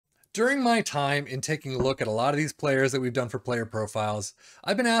During my time in taking a look at a lot of these players that we've done for player profiles,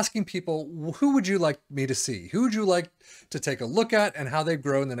 I've been asking people, who would you like me to see? Who would you like to take a look at and how they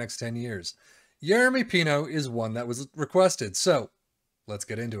grow in the next 10 years? Yeremy Pino is one that was requested, so let's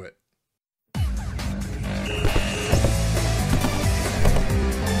get into it.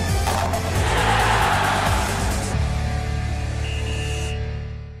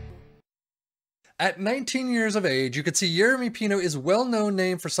 At 19 years of age, you could see Yeremy Pino is a well-known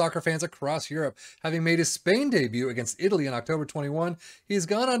name for soccer fans across Europe. Having made his Spain debut against Italy in October 21, he has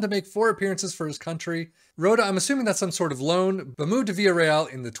gone on to make 4 appearances for his country. Rhoda, I'm assuming that's some sort of loan, but moved to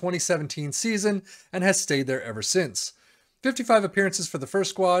Villarreal in the 2017 season and has stayed there ever since. 55 appearances for the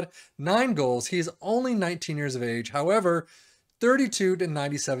first squad, 9 goals. He is only 19 years of age. However, 32 to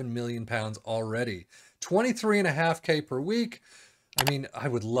 97 million pounds already. 23.5K per week. I mean, I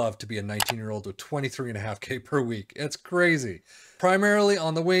would love to be a 19-year-old with 23.5K per week. It's crazy. Primarily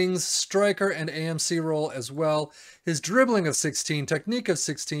on the wings, striker and AMC role as well. His dribbling of 16, technique of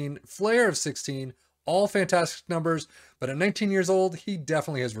 16, flair of 16, all fantastic numbers, but at 19 years old, he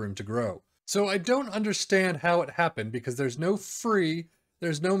definitely has room to grow. So I don't understand how it happened because there's no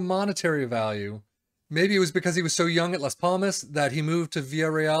monetary value. Maybe it was because he was so young at Las Palmas that he moved to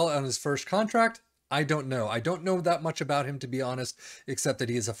Villarreal on his first contract. I don't know. I don't know that much about him, to be honest, except that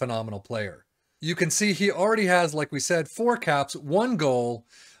he is a phenomenal player. You can see he already has, like we said, 4 caps, 1 goal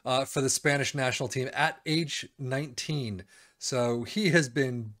for the Spanish national team at age 19. So he has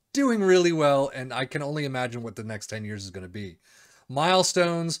been doing really well, and I can only imagine what the next 10 years is going to be.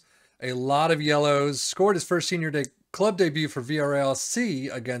 Milestones, a lot of yellows, scored his first senior club debut for Villarreal C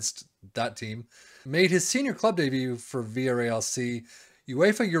against that team, made his senior club debut for Villarreal C,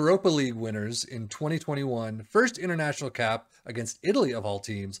 UEFA Europa League winners in 2021, first international cap against Italy of all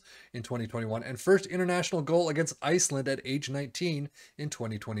teams in 2021, and first international goal against Iceland at age 19 in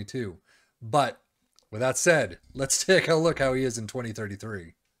 2022. But with that said, let's take a look how he is in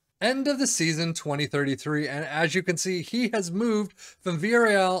 2033. End of the season 2033, and as you can see, he has moved from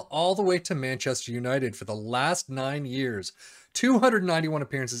Villarreal all the way to Manchester United for the last 9 years. 291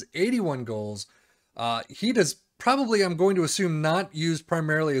 appearances, 81 goals. He does probably, I'm going to assume, not used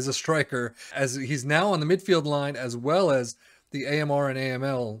primarily as a striker, as he's now on the midfield line as well as the AMR and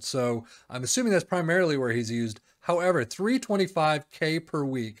AML. So I'm assuming that's primarily where he's used. However, 325K per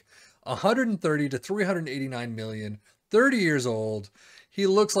week, 130 to 389 million, 30 years old. He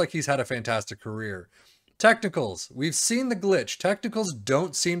looks like he's had a fantastic career. Technicals, we've seen the glitch. Technicals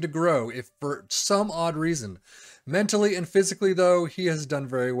don't seem to grow if for some odd reason. Mentally and physically, though, he has done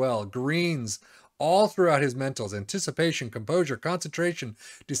very well. Greens, all throughout his mentals, anticipation, composure, concentration,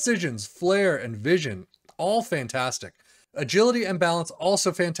 decisions, flair, and vision, all fantastic. Agility and balance,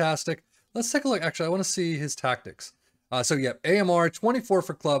 also fantastic. Let's take a look. Actually, I want to see his tactics. AMR, 24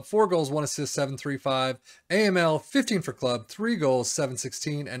 for club, 4 goals, 1 assist, 735. AML, 15 for club, 3 goals,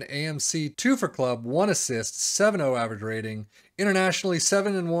 716. And AMC, 2 for club, 1 assist, 7.0 average rating. Internationally,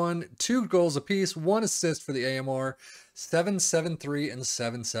 7-1, 2 goals apiece, 1 assist for the AMR, 773 and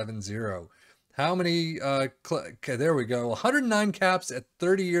 770. How many, okay, there we go. 109 caps at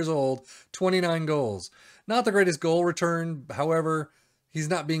 30 years old, 29 goals. Not the greatest goal return. However, he's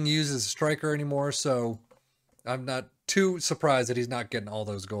not being used as a striker anymore, so I'm not too surprised that he's not getting all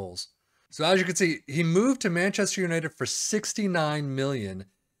those goals. So as you can see, he moved to Manchester United for 69 million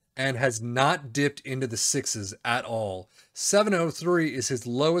and has not dipped into the sixes at all. 703 is his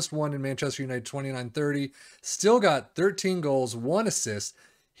lowest one in Manchester United, 29-30. Still got 13 goals, 1 assist.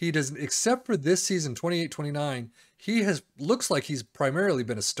 He doesn't, except for this season, 28-29, he looks like he's primarily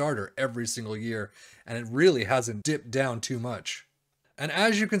been a starter every single year, and it really hasn't dipped down too much. And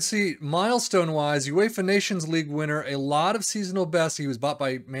as you can see, milestone-wise, UEFA Nations League winner, a lot of seasonal bests. He was bought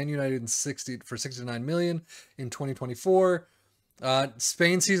by Man United for 69 million in 2024.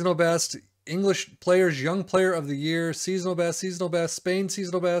 Spain seasonal best, English players, young player of the year, seasonal best, Spain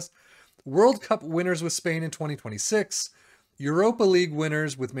seasonal best. World Cup winners with Spain in 2026. Europa League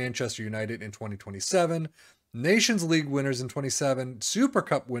winners with Manchester United in 2027, Nations League winners in 27, Super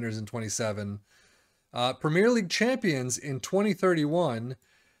Cup winners in 27, Premier League champions in 2031,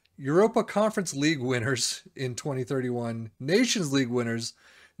 Europa Conference League winners in 2031, Nations League winners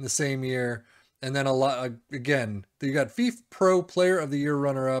in the same year, and then a lot, again, you got FIFA Pro Player of the Year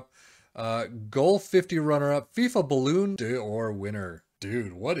runner-up, Goal 50 runner-up, FIFA Ballon d'Or winner.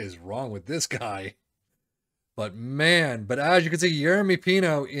 Dude, what is wrong with this guy? But man, as you can see, Yeremy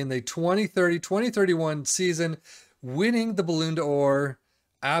Pino in the 2030-2031 season, winning the Ballon d'Or,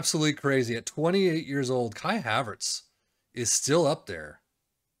 absolutely crazy. At 28 years old, Kai Havertz is still up there.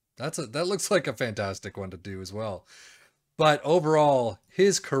 That looks like a fantastic one to do as well. But overall,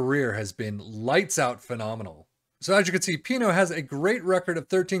 his career has been lights out phenomenal. So as you can see, Pino has a great record of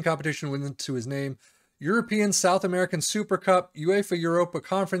 13 competition wins to his name. European, South American Super Cup, UEFA Europa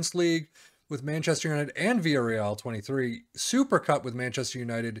Conference League with Manchester United and Villarreal 23, Super Cup with Manchester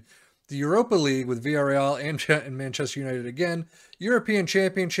United, the Europa League with Villarreal and Manchester United again, European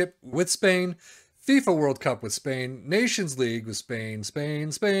Championship with Spain, FIFA World Cup with Spain, Nations League with Spain,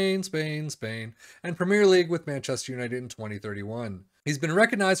 and Premier League with Manchester United in 2031. He's been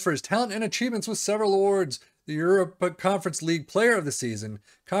recognized for his talent and achievements with several awards: the Europa Conference League Player of the Season,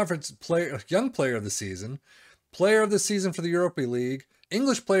 Young Player of the Season, Player of the Season for the Europa League,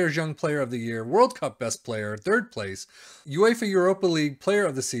 English Players Young Player of the Year, World Cup Best Player, 3rd place, UEFA Europa League Player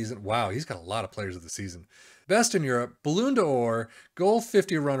of the Season. Wow, he's got a lot of Players of the Season. Best in Europe, Ballon d'Or, Goal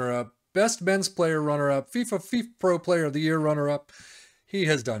 50 runner-up, Best Men's Player runner-up, FIFA Pro Player of the Year runner-up. He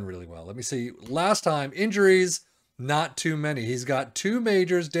has done really well. Let me see. Last time, injuries, not too many. He's got 2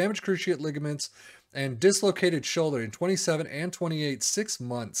 majors, damaged cruciate ligaments, and dislocated shoulder in 27 and 28, 6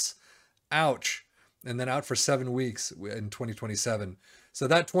 months. Ouch. And then out for 7 weeks in 2027. So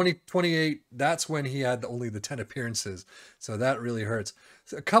that 2028, that's when he had only the 10 appearances. So that really hurts.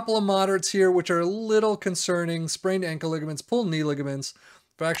 So a couple of moderates here, which are a little concerning: sprained ankle ligaments, pulled knee ligaments,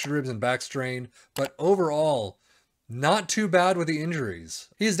 fractured ribs and back strain. But overall, not too bad with the injuries.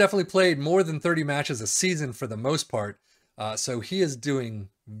 He's definitely played more than 30 matches a season for the most part. So he is doing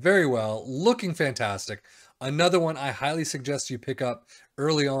very well, looking fantastic. Another one I highly suggest you pick up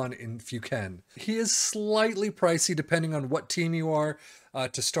early on if you can. He is slightly pricey depending on what team you are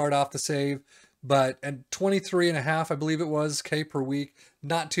to start off the save, but at 23.5, I believe it was, K per week,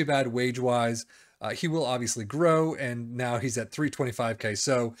 not too bad wage-wise. He will obviously grow, and now he's at 325K.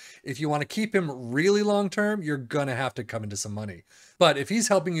 So if you want to keep him really long-term, you're going to have to come into some money. But if he's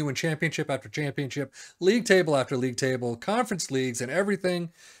helping you in championship after championship, league table after league table, conference leagues and everything,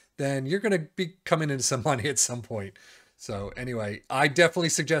 then you're going to be coming into some money at some point. So anyway, I definitely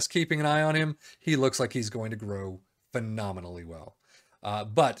suggest keeping an eye on him. He looks like he's going to grow phenomenally well.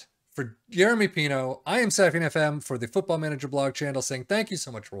 But for Yeremy Pino, I am Safian FM for the Football Manager blog channel saying thank you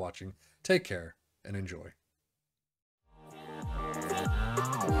so much for watching. Take care and enjoy.